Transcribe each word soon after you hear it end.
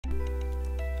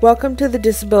Welcome to the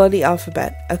Disability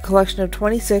Alphabet, a collection of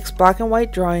 26 black and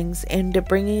white drawings aimed at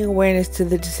bringing awareness to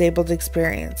the disabled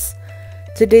experience.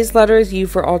 Today's letter is U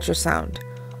for ultrasound.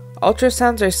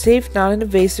 Ultrasounds are safe,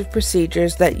 non-invasive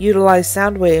procedures that utilize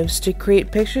sound waves to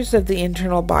create pictures of the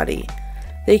internal body.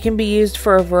 They can be used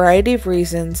for a variety of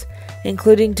reasons,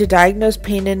 including to diagnose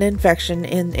pain and infection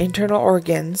in internal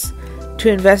organs, to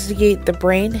investigate the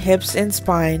brain, hips, and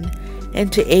spine,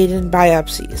 and to aid in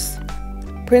biopsies.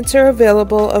 Prints are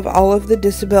available of all of the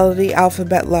Disability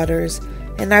Alphabet letters,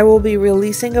 and I will be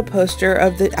releasing a poster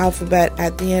of the alphabet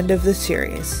at the end of the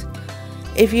series.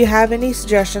 If you have any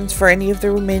suggestions for any of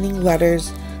the remaining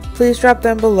letters, please drop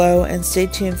them below and stay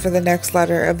tuned for the next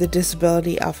letter of the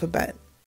Disability Alphabet.